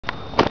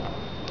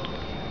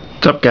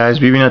What's up, guys?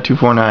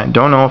 BBNut249.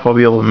 Don't know if I'll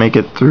be able to make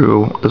it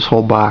through this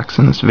whole box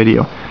in this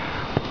video,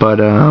 but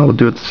we'll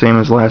do it the same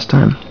as last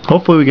time.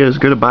 Hopefully we get as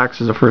good a box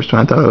as the first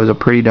one. I thought it was a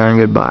pretty darn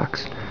good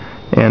box.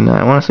 And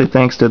I want to say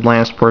thanks to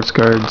Atlanta Sports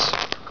Cards.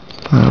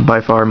 By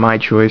far my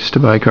choice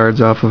to buy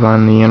cards off of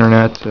on the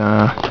internet.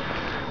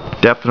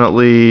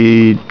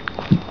 Definitely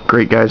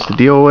great guys to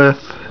deal with.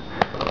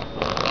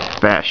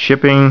 Fast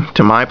shipping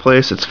to my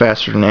place. It's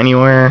faster than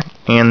anywhere,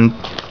 and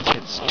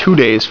it's 2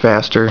 days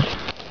faster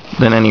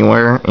than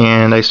anywhere.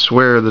 And I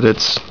swear that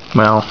it's,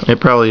 well,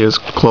 it probably is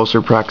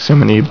closer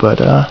proximity, but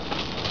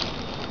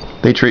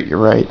they treat you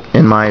right,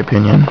 in my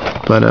opinion.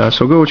 But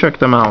so go check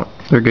them out.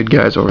 They're good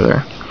guys over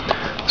there.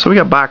 So we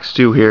got box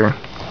 2 here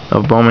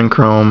of Bowman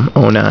Chrome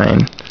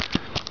 09.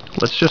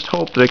 Let's just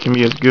hope that it can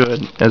be as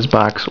good as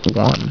box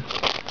 1.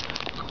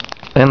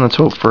 And let's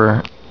hope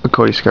for a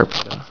Cody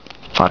Scarpetta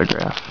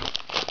autograph.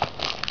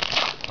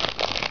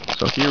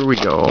 So here we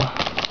go.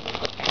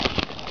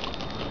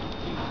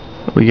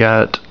 We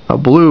got a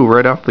blue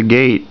right off the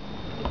gate.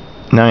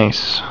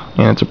 Nice.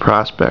 And it's a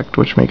prospect,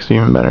 which makes it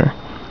even better.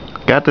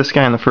 Got this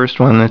guy in the first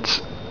one.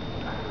 It's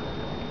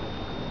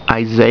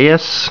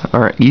Isaias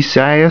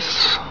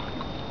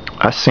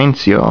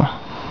Asensio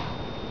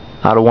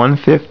out of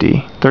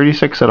 150.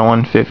 36 out of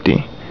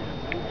 150.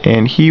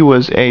 And he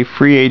was a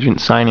free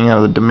agent signing out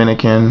of the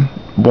Dominican,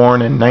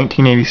 born in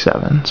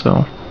 1987.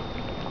 So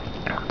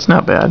it's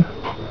not bad.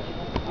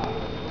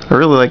 I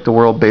really like the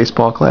World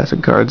Baseball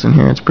Classic cards in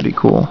here. It's pretty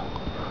cool.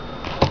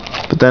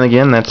 But then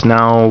again, that's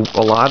now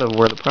a lot of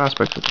where the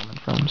prospects are coming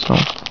from, so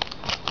I'm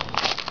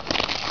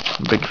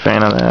a big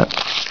fan of that.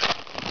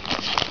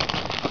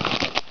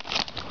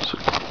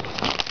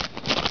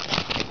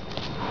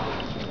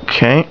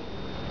 Okay,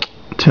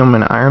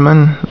 Tillman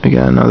Ironman. We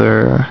got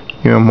another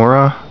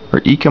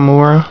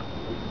Ikamura,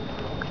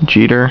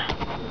 Jeter,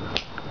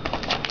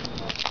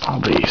 all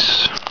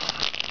base.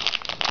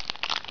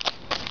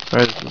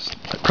 Sorry, this is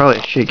probably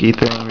a shaky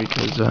thing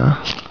because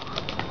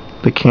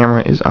the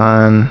camera is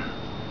on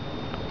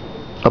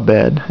a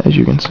bed, as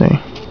you can see.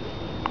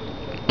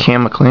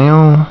 Cam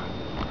McLeod,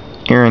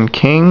 Aaron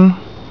King,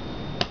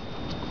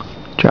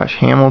 Josh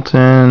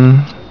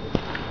Hamilton,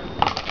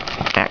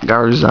 at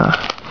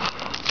Garza.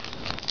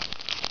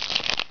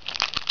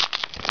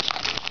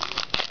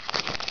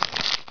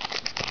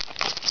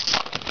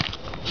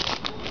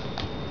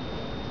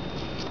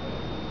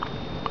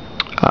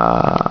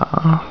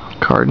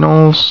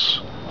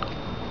 Cardinals,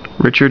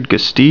 Richard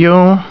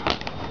Castillo,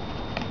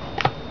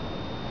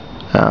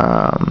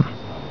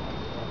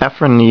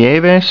 Efren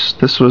Nieves.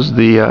 This was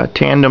the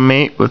tandem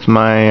mate with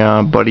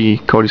my buddy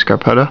Cody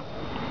Scarpetta.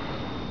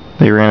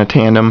 They ran a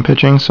tandem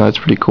pitching, so that's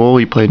pretty cool.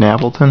 He played in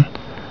Appleton.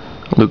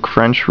 Luke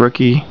French,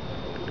 rookie.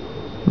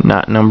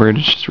 Not numbered,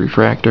 it's just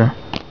refractor.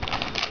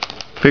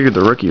 Figured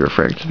the rookie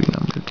refractor to be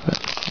numbered, but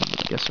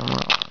I guess I'm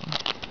wrong.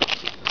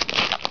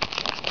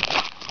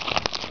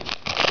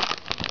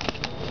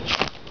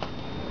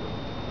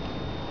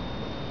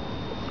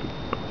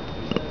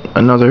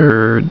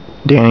 Another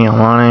Danny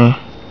Alani,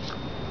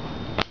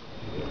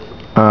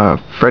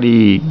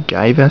 Freddie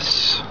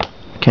Gaivis,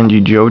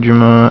 Kenji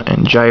Jojima,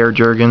 and Jair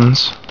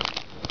Jurgens.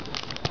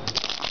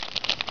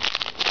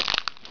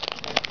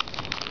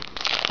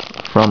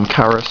 From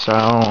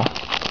Carousel,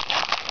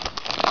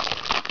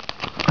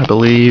 I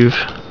believe.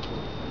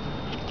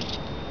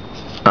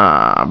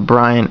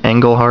 Brian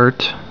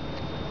Engelhart.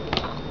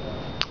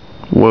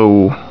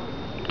 Whoa,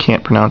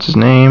 can't pronounce his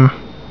name.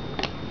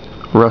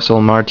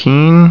 Russell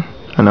Martin.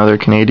 Another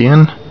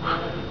Canadian.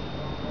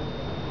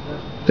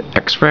 The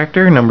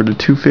X-Factor, number to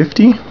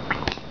 250.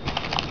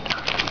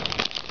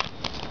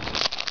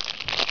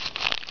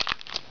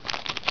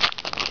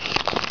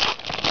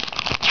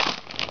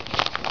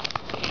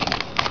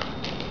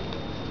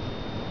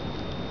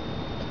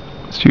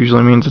 This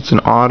usually means it's an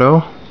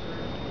auto.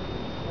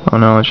 Oh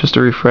no, it's just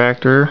a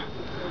refractor.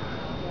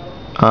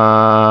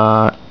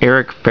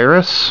 Eric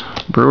Ferris,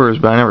 Brewers,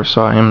 but I never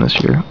saw him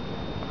this year.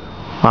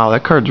 Wow,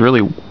 that card's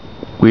really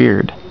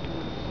weird.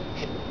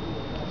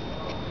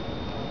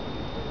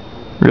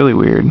 Really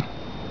weird.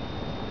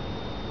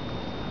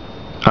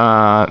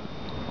 Wow.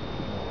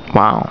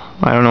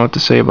 I don't know what to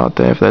say about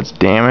that, if that's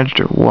damaged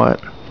or what.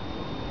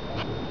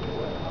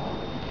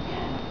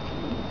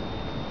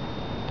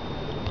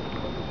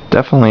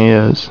 Definitely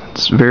is.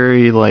 It's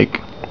very, like,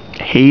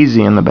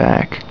 hazy in the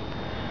back.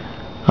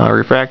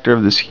 Refractor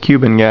of this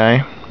Cuban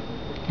guy.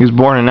 He was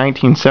born in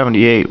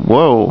 1978.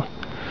 Whoa.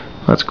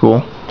 That's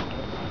cool.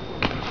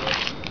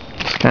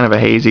 It's kind of a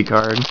hazy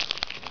card.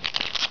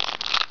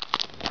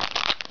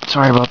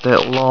 Sorry about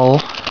that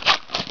lull.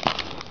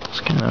 It's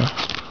kind of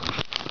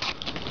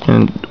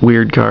a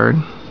weird card.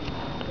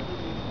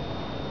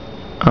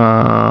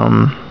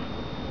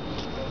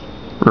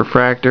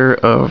 Refractor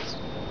of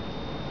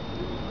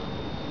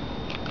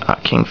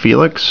King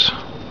Felix.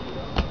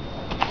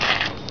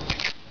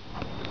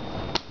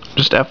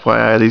 Just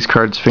FYI, these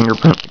cards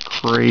fingerprint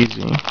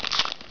crazy.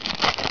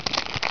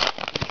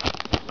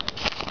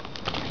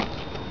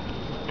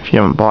 If you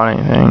haven't bought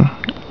anything,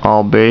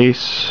 all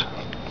base.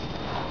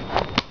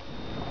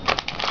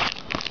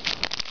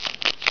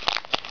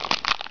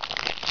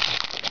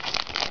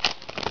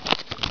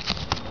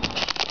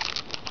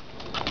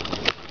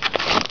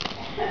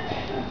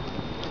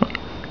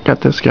 Got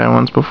this guy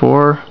once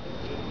before.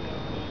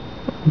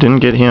 Didn't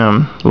get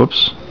him.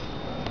 Whoops.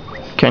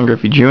 Ken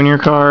Griffey Jr.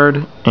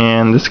 card,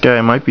 and this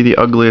guy might be the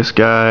ugliest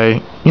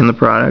guy in the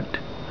product.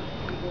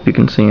 You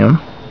can see him.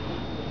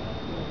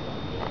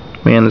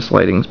 Man, this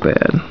lighting's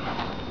bad.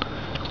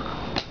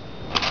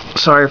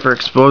 Sorry for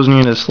exposing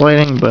you to this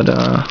lighting, but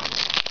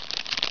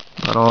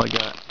about all I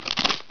got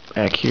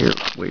back here,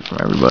 away from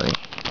everybody.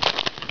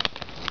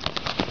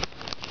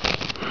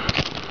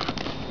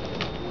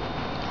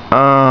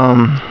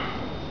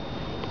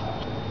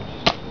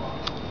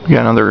 We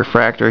got another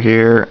refractor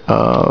here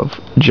of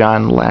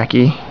John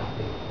Lackey.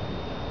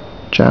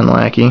 And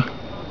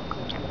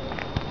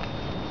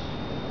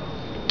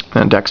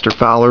a Dexter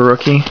Fowler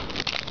rookie.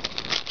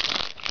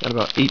 Got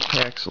about 8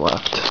 packs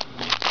left.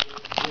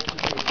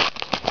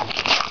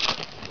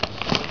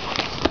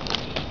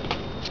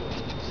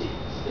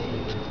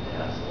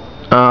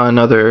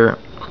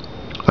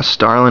 A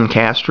Starlin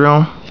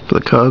Castro for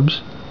the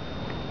Cubs.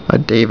 A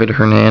David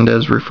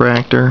Hernandez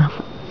refractor,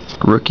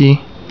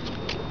 rookie.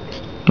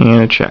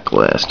 And a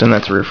checklist, and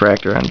that's a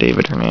refractor on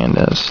David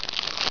Hernandez.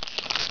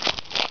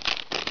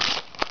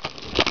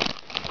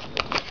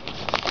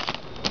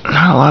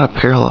 Not a lot of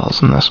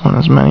parallels in this one,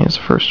 as many as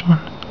the first one.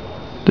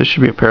 This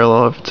should be a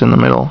parallel if it's in the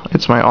middle.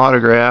 It's my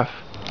autograph.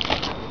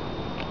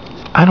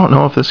 I don't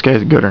know if this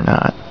guy's good or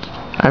not.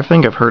 I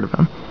think I've heard of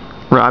him.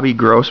 Robbie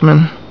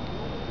Grossman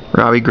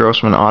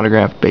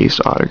autograph,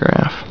 base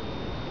autograph.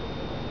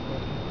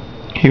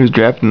 He was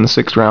drafted in the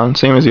 6th round,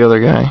 same as the other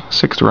guy,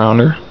 6th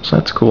rounder, so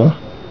that's cool.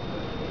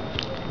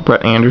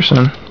 Brett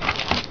Anderson.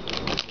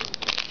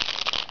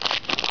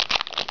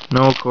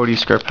 No Cody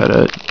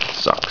Scarpetta. It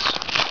sucks,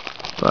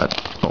 but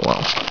oh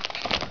well.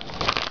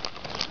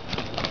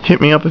 Hit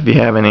me up if you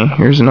have any.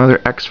 Here's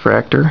another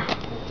X-Fractor,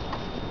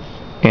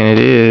 and it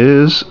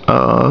is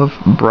of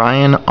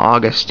Brian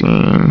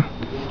Augustine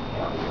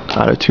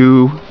out of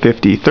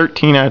 250.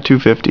 13 out of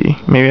 250.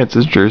 Maybe that's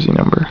his jersey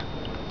number.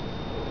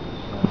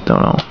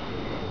 Don't know.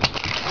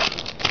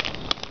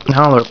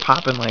 Now they're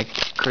popping like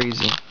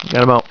crazy.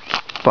 Got about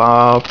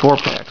 4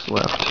 packs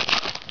left.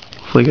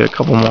 Hopefully get a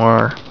couple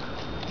more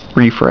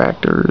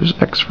refractors,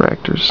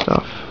 X-Fractors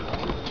stuff.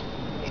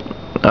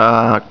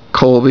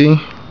 Colby.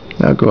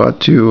 That'll go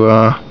out to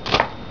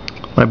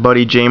my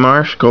buddy J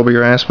Marsh, Colby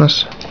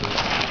Erasmus.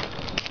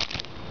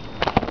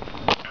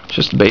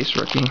 Just base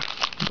rookie,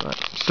 but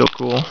still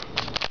cool.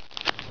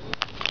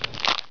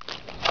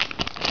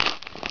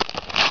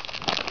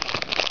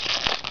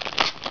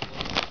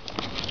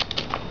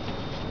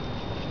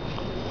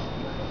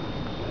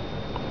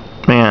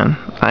 Man,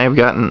 I have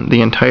gotten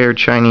the entire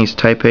Chinese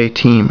Taipei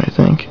team, I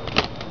think.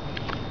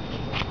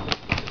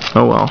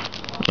 Oh well.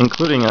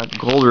 Including a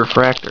gold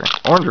refractor.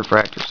 Orange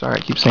refractor, sorry, I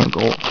keep saying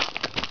gold.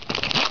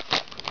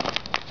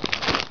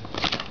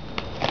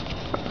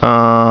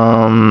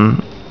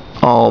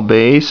 All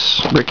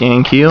base, Rick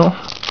Ankiel.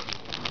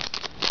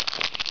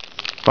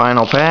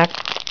 Final pack.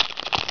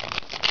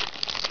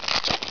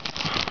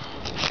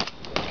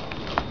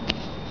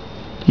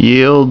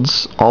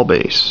 Yields, all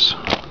base.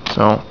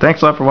 So,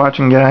 thanks a lot for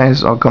watching,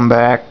 guys. I'll come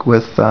back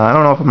with, I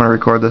don't know if I'm going to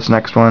record this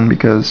next one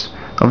because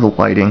of the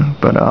lighting,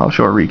 but I'll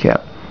show a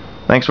recap.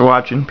 Thanks for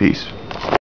watching. Peace.